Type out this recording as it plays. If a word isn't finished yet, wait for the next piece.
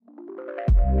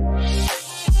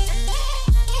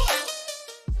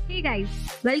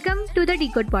guys, welcome to the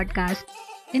Decode podcast.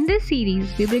 In this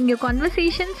series, we bring you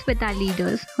conversations with our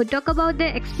leaders who talk about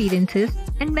their experiences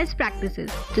and best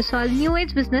practices to solve new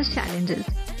age business challenges.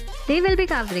 They will be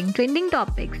covering trending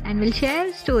topics and will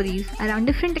share stories around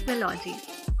different technologies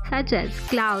such as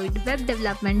cloud, web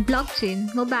development,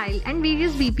 blockchain, mobile, and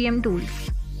various BPM tools.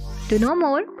 To know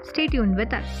more, stay tuned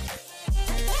with us.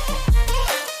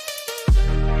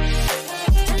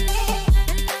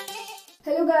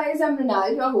 Hello guys, I'm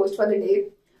Rinal, your host for the day.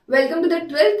 Welcome to the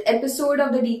 12th episode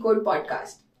of the Decode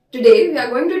podcast. Today, we are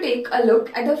going to take a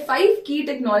look at the 5 key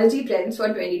technology trends for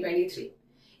 2023.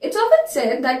 It's often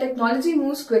said that technology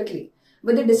moves quickly,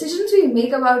 but the decisions we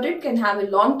make about it can have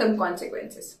long-term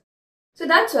consequences. So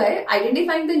that's why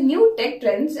identifying the new tech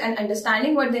trends and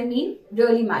understanding what they mean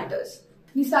really matters.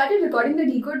 We started recording the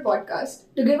Decode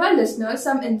podcast to give our listeners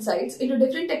some insights into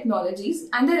different technologies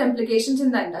and their implications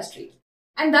in the industry.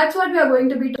 And that's what we are going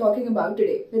to be talking about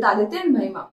today with Aditya and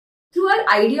Mahima through our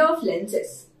idea of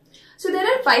lenses. So there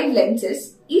are 5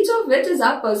 lenses, each of which is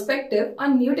our perspective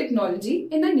on new technology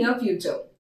in the near future.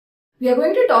 We are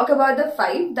going to talk about the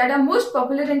 5 that are most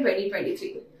popular in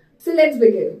 2023. So let's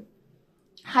begin.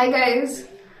 Hi guys.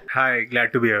 Hi,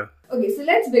 glad to be here. Okay, so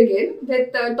let's begin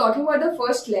with talking about the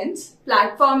first lens,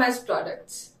 platform as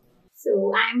products.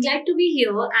 So I'm glad to be here,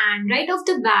 and right off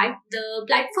the bat, the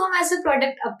platform as a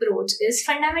product approach is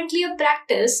fundamentally a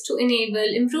practice to enable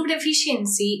improved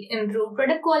efficiency, improved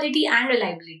product quality and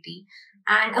reliability,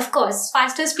 and of course,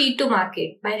 faster speed to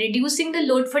market by reducing the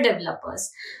load for developers.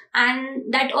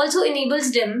 And that also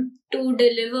enables them to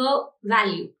deliver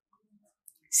value.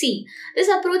 See, this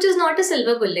approach is not a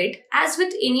silver bullet, as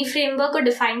with any framework or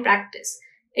defined practice.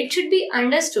 It should be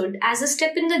understood as a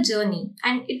step in the journey,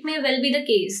 and it may well be the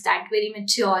case that very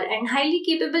mature and highly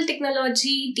capable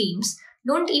technology teams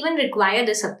don't even require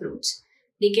this approach.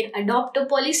 They can adopt a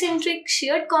polycentric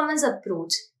shared commons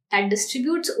approach that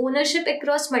distributes ownership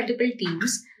across multiple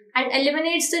teams and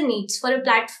eliminates the needs for a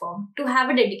platform to have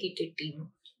a dedicated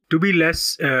team. To be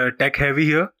less tech heavy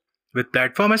here, with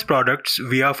platform as products,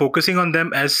 we are focusing on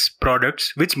them as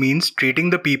products, which means treating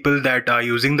the people that are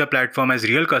using the platform as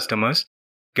real customers,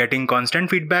 getting constant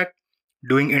feedback,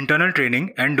 doing internal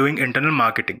training, and doing internal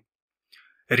marketing.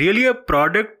 Really a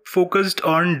product focused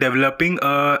on developing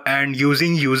and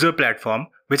using user platform,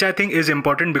 which I think is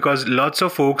important because lots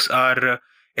of folks are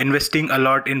investing a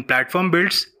lot in platform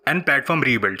builds and platform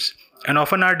rebuilds and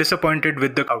often are disappointed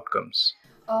with the outcomes.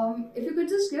 If you could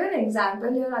just give an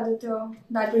example here, Aditya,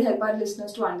 that would help our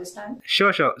listeners to understand.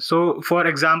 Sure. So, for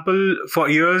example, for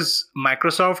years,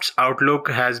 Microsoft's Outlook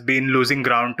has been losing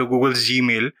ground to Google's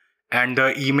Gmail and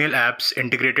the email apps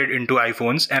integrated into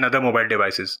iPhones and other mobile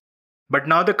devices. But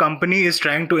now the company is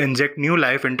trying to inject new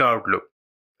life into Outlook,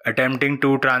 attempting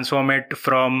to transform it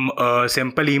from a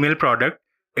simple email product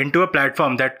into a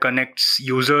platform that connects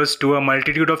users to a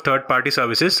multitude of third-party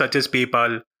services such as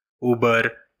PayPal,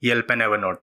 Uber, Yelp and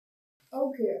Evernote.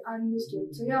 Okay, understood.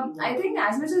 So yeah, I think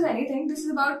as much as anything, this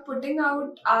is about putting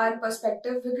out our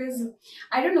perspective because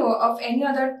I don't know of any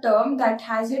other term that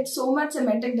has hit so much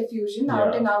semantic diffusion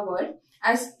out in our world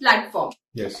as platform.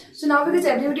 Yes. So now because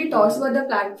everybody talks about the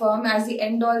platform as the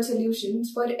end-all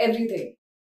solutions for everything.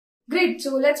 Great.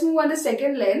 So let's move on to the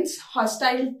second lens,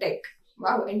 hostile tech.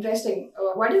 Wow, interesting.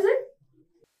 What is it?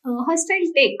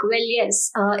 Hostile tech, well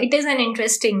yes, it is an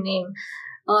interesting name.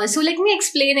 So let me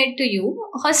explain it to you.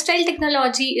 Hostile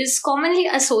technology is commonly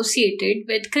associated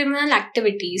with criminal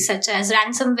activities such as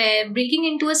ransomware, breaking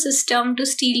into a system to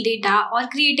steal data, or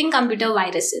creating computer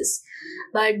viruses.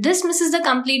 But this misses the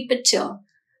complete picture.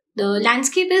 The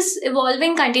landscape is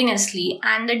evolving continuously,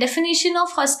 and the definition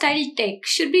of hostile tech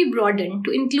should be broadened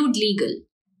to include legal,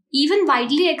 even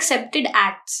widely accepted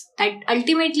acts that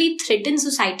ultimately threaten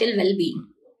societal well-being.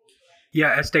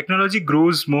 Yeah, as technology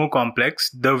grows more complex,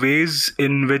 the ways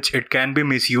in which it can be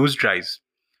misused rise.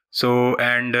 So,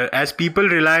 as people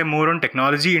rely more on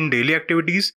technology in daily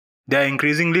activities, they are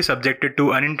increasingly subjected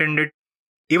to unintended,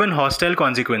 even hostile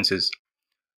consequences.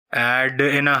 Add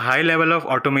in a high level of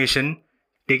automation,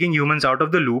 taking humans out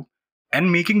of the loop,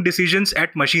 and making decisions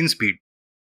at machine speed.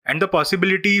 And the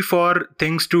possibility for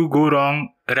things to go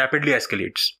wrong rapidly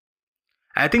escalates.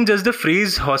 I think just the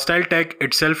phrase hostile tech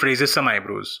itself raises some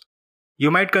eyebrows. You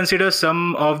might consider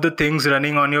some of the things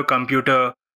running on your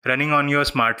computer, running on your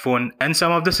smartphone, and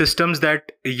some of the systems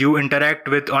that you interact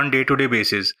with on day-to-day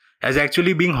basis as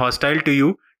actually being hostile to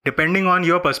you, depending on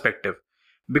your perspective.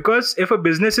 Because if a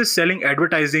business is selling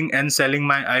advertising and selling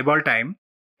my eyeball time,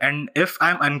 and if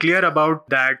I'm unclear about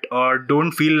that or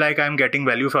don't feel like I'm getting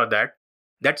value for that,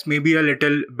 that's maybe a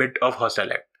little bit of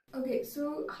hostile act. Okay,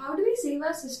 so how do we save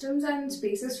our systems and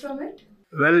spaces from it?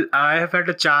 Well, I have had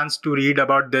a chance to read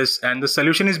about this, and the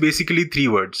solution is basically three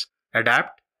words: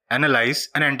 adapt, analyze,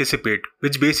 and anticipate,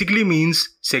 which basically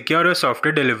means secure your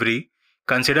software delivery,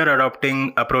 consider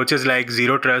adopting approaches like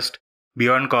zero trust,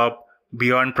 beyond cop,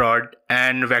 beyond prod,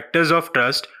 and vectors of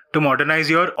trust to modernize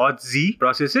your auth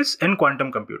processes in quantum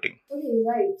computing. Okay,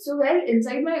 right. So, well,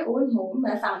 inside my own home,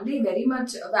 my family very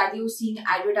much values seeing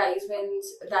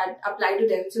advertisements that apply to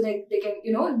them so that they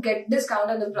can, get discount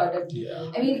on the product.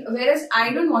 Yeah. I mean, whereas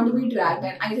I don't want to be tracked,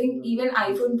 and I think even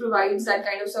iPhone provides that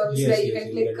kind of service Yes, where you yes,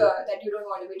 can click exactly. that you don't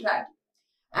want to be tracked.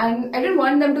 And I didn't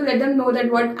want them to let them know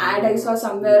that what ad I saw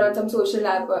somewhere on some social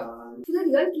app. So the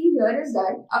real key here is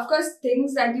that, of course,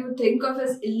 things that you think of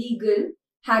as illegal,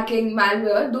 hacking,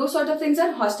 malware, those sort of things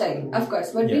are hostile, of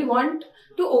course. But we Yeah. want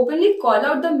to openly call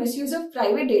out the misuse of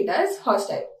private data as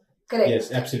hostile. Correct?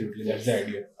 Yes, absolutely. That's the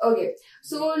idea. Okay,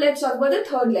 so let's talk about the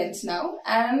third lens now.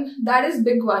 And that is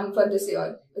big one for this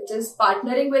year, which is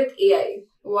partnering with AI.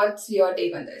 What's your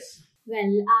take on this?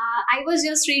 Well, I was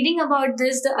just reading about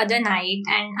this the other night,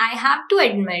 and I have to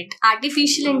admit,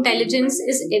 artificial intelligence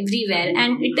is everywhere,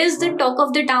 and it is the talk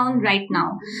of the town right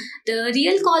now. The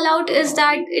real call out is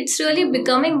that it's really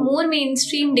becoming more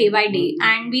mainstream day by day,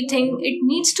 and we think it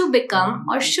needs to become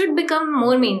or should become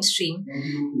more mainstream.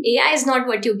 AI is not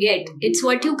what you get, it's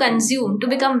what you consume to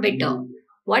become better.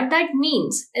 What that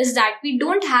means is that we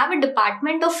don't have a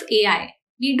department of AI.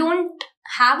 We don't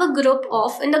have a group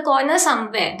off in the corner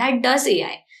somewhere that does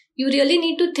AI. You really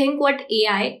need to think what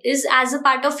AI is as a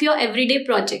part of your everyday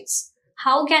projects.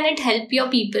 How can it help your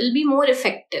people be more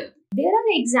effective? There are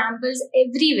examples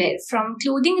everywhere, from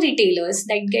clothing retailers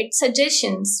that get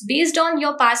suggestions based on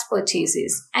your past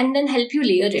purchases and then help you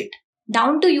layer it,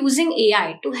 down to using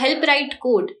AI to help write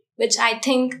code, which I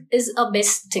think is a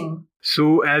best thing.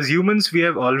 So, as humans, we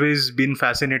have always been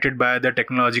fascinated by the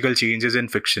technological changes in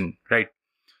fiction, right?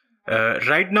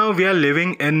 Right now, we are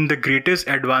living in the greatest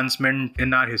advancement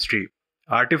in our history.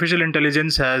 Artificial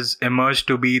intelligence has emerged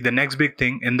to be the next big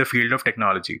thing in the field of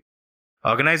technology.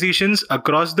 Organizations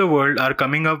across the world are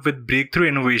coming up with breakthrough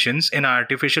innovations in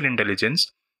artificial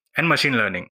intelligence and machine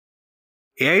learning.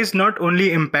 AI is not only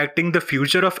impacting the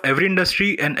future of every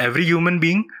industry and every human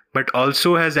being, but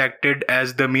also has acted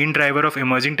as the main driver of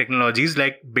emerging technologies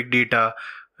like big data,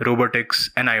 robotics,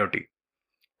 and IoT.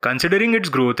 Considering its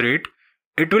growth rate,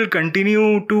 it will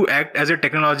continue to act as a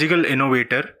technological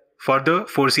innovator for the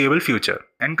foreseeable future.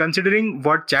 And considering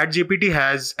what ChatGPT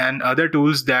has and other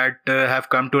tools that have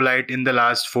come to light in the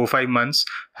last 4-5 months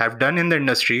have done in the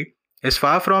industry, is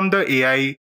far from the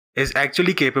AI is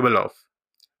actually capable of.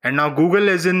 And now Google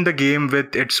is in the game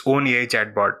with its own AI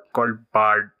chatbot called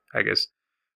Bard, I guess,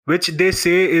 which they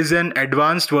say is an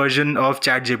advanced version of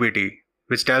ChatGPT,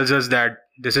 which tells us that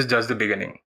this is just the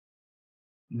beginning.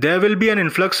 There will be an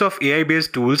influx of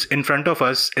AI-based tools in front of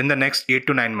us in the next 8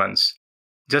 to 9 months,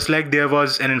 just like there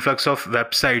was an influx of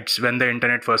websites when the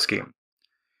internet first came.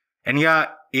 And yeah,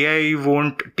 AI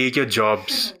won't take your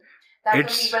jobs. That's what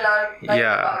people are worried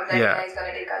about, that yeah. AI is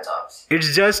going to take our jobs.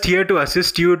 It's just here to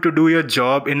assist you to do your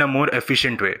job in a more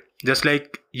efficient way. Just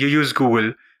like you use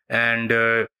Google and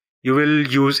you will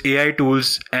use AI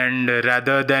tools, and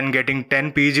rather than getting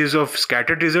 10 pages of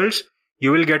scattered results,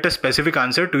 you will get a specific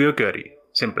answer to your query.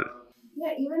 Simple.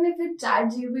 Yeah, even if it's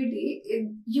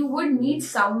ChatGPT, you would need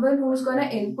someone who's going to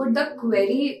input the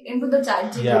query into the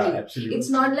ChatGPT. Yeah, absolutely. It's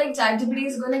not like ChatGPT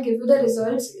is going to give you the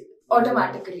results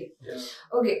automatically. Yes.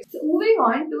 Okay, so moving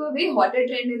on to a way hotter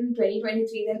trend in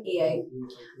 2023 than AI,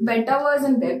 Metaverse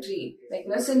and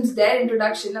Web3. Since their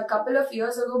introduction a couple of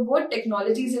years ago, both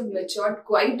technologies have matured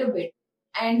quite a bit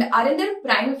and are in their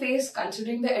prime phase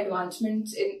considering the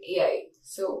advancements in AI.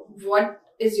 So, what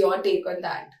is your take on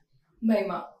that,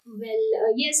 Mahima?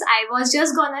 Well, yes, I was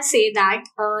just gonna say that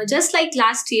just like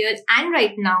last year and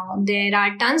right now, there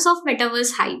are tons of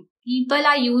metaverse hype. People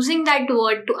are using that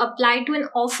word to apply to an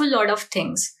awful lot of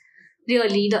things.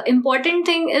 Really, the important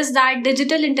thing is that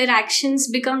digital interactions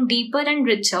become deeper and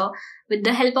richer with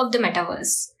the help of the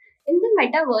metaverse. In the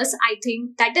metaverse, I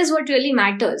think that is what really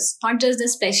matters, not just the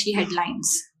splashy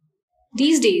headlines.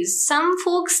 These days, some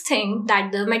folks think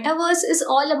that the metaverse is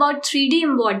all about 3D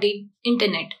embodied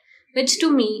internet, which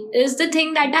to me is the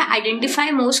thing that I identify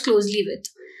most closely with.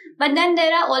 But then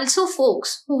there are also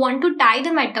folks who want to tie the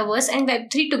metaverse and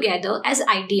Web3 together as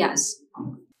ideas.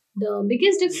 The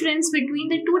biggest difference between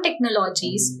the two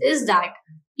technologies is that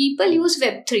people use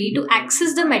Web3 to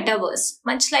access the metaverse,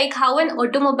 much like how an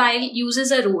automobile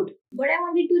uses a road. What I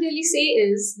wanted to really say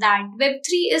is that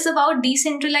Web3 is about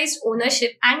decentralized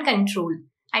ownership and control,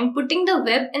 and putting the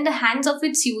web in the hands of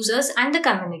its users and the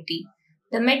community.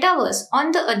 The metaverse,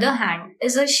 on the other hand,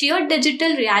 is a sheer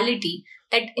digital reality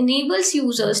that enables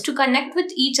users to connect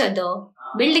with each other,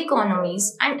 build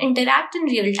economies, and interact in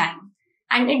real time.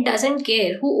 And it doesn't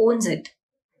care who owns it.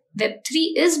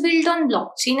 Web3 is built on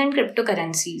blockchain and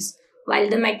cryptocurrencies, while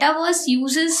the metaverse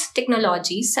uses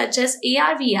technologies such as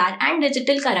AR, VR, and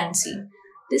digital currency.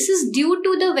 This is due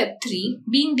to the Web3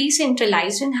 being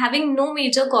decentralized and having no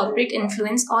major corporate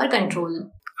influence or control.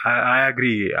 I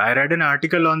agree. I read an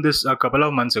article on this a couple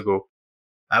of months ago.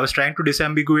 I was trying to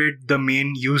disambiguate the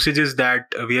main usages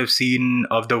that we have seen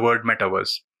of the word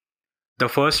metaverse. The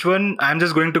first one, I'm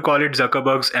just going to call it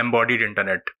Zuckerberg's embodied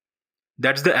internet.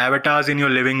 That's the avatars in your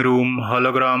living room,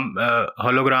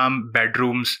 hologram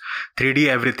bedrooms, 3D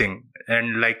everything,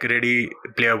 and like Ready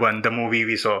Player One, the movie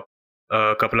we saw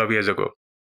a couple of years ago.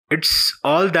 It's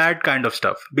all that kind of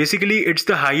stuff. Basically, it's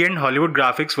the high-end Hollywood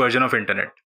graphics version of internet.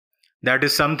 That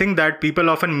is something that people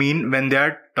often mean when they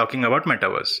are talking about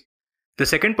metaverse. The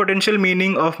second potential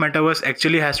meaning of metaverse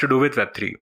actually has to do with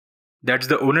Web3. That's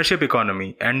the ownership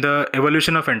economy and the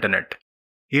evolution of internet.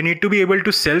 You need to be able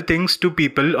to sell things to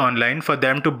people online for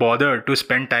them to bother to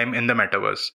spend time in the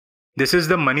metaverse. This is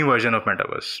the money version of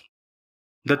metaverse.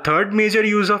 The third major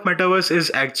use of metaverse is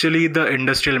actually the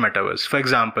industrial metaverse. For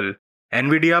example,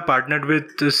 Nvidia partnered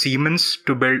with Siemens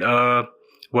to build a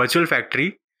virtual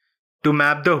factory to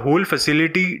map the whole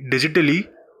facility digitally,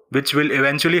 which will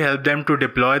eventually help them to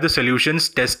deploy the solutions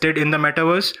tested in the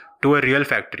metaverse to a real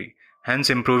factory, hence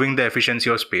improving the efficiency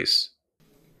of space.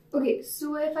 Okay,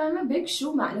 so if I'm a big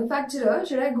shoe manufacturer,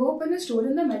 should I go open a store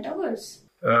in the metaverse?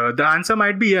 The answer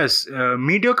might be yes.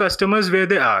 Meet your customers where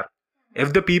they are.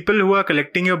 If the people who are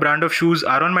collecting your brand of shoes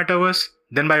are on metaverse,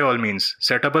 then by all means,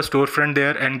 set up a storefront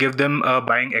there and give them a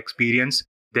buying experience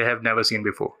they have never seen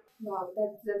before. Wow,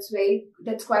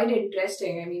 that's quite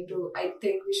interesting. I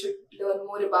think we should learn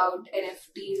more about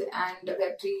NFTs and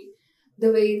Web3,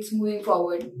 the way it's moving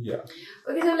forward. Yeah.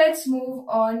 Okay, so let's move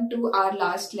on to our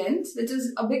last lens, which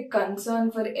is a big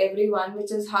concern for everyone,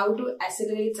 which is how to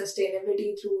accelerate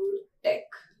sustainability through tech.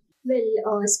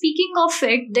 Well, speaking of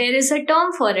it, there is a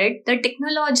term for it, the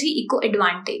technology eco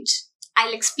advantage.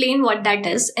 I'll explain what that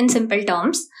is in simple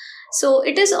terms. So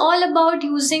it is all about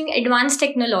using advanced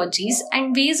technologies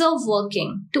and ways of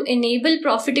working to enable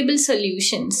profitable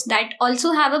solutions that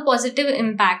also have a positive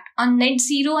impact on net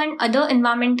zero and other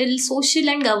environmental, social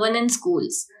and governance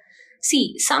goals.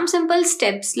 See, some simple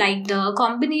steps like the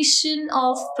combination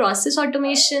of process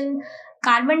automation,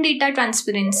 carbon data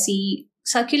transparency,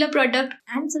 circular product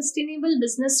and sustainable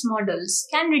business models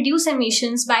can reduce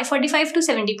emissions by 45 to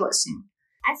 70%.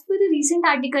 As per a recent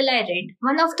article I read,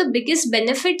 one of the biggest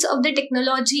benefits of the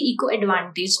technology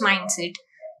eco-advantage mindset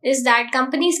is that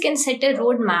companies can set a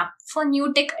roadmap for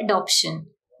new tech adoption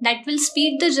that will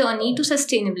speed the journey to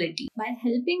sustainability by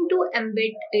helping to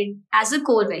embed it as a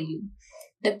core value.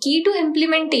 The key to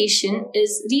implementation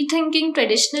is rethinking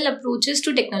traditional approaches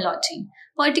to technology,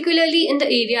 particularly in the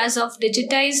areas of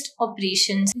digitized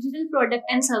operations, digital product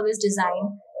and service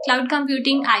design, cloud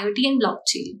computing, IoT and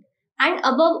blockchain. And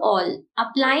above all,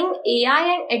 applying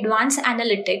AI and advanced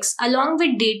analytics along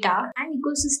with data and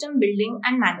ecosystem building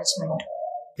and management.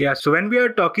 Yeah, so when we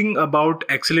are talking about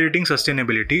accelerating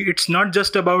sustainability, it's not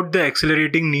just about the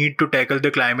accelerating need to tackle the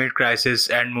climate crisis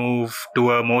and move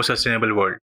to a more sustainable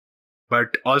world,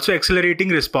 but also accelerating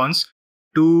response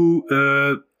to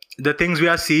the things we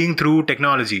are seeing through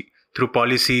technology, through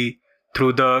policy,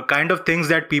 through the kind of things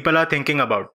that people are thinking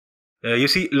about. You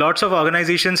see, lots of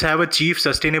organizations have a chief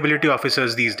sustainability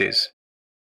officers these days.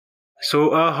 So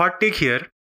a hot take here,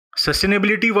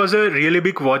 sustainability was a really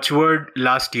big watchword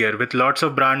last year, with lots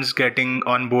of brands getting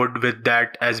on board with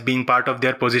that as being part of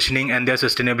their positioning and their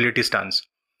sustainability stance.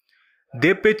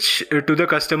 They pitch to the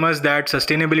customers that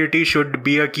sustainability should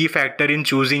be a key factor in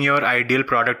choosing your ideal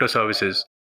product or services,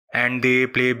 and they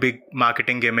play big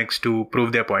marketing gimmicks to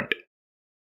prove their point.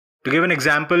 To give an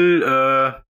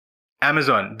example,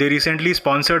 Amazon, they recently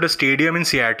sponsored a stadium in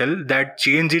Seattle that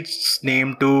changed its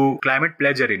name to Climate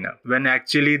Pledge Arena, when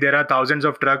actually there are thousands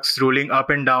of trucks rolling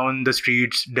up and down the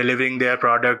streets delivering their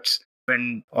products,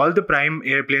 when all the prime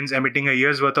airplanes emitting a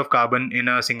year's worth of carbon in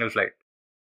a single flight.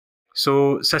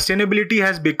 So sustainability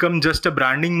has become just a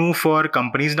branding move for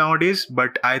companies nowadays,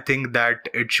 but I think that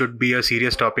it should be a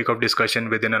serious topic of discussion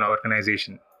within an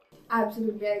organization.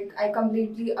 Absolutely, I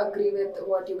completely agree with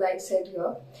what you guys said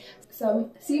here.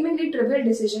 Some seemingly trivial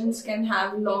decisions can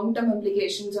have long-term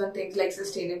implications on things like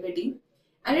sustainability.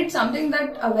 And it's something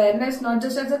that awareness, not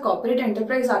just at the corporate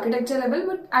enterprise architecture level,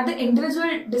 but at the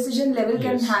individual decision level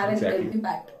can have an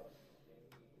impact.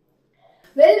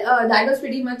 Well, that was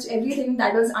pretty much everything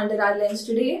that was under our lens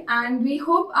today, and we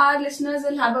hope our listeners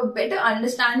will have a better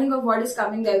understanding of what is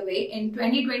coming their way in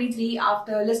 2023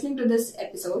 after listening to this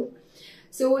episode.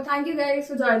 So thank you guys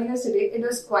for joining us today. It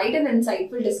was quite an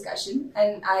insightful discussion,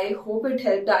 and I hope it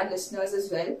helped our listeners as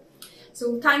well.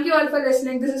 So thank you all for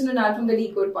listening. This is Mrinal from the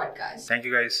Decode Podcast. Thank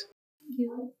you guys. Thank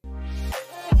you.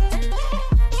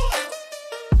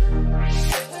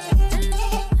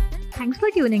 Thanks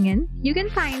for tuning in. You can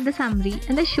find the summary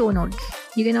in the show notes.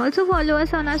 You can also follow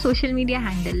us on our social media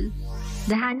handle.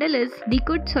 The handle is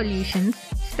Decode Solutions,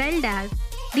 spelled as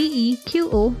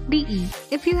DEQODE.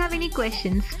 If you have any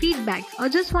questions, feedbacks, or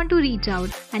just want to reach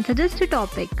out and suggest a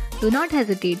topic, do not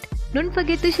hesitate. Don't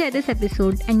forget to share this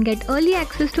episode and get early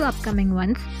access to upcoming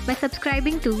ones by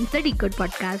subscribing to the Decode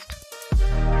Podcast.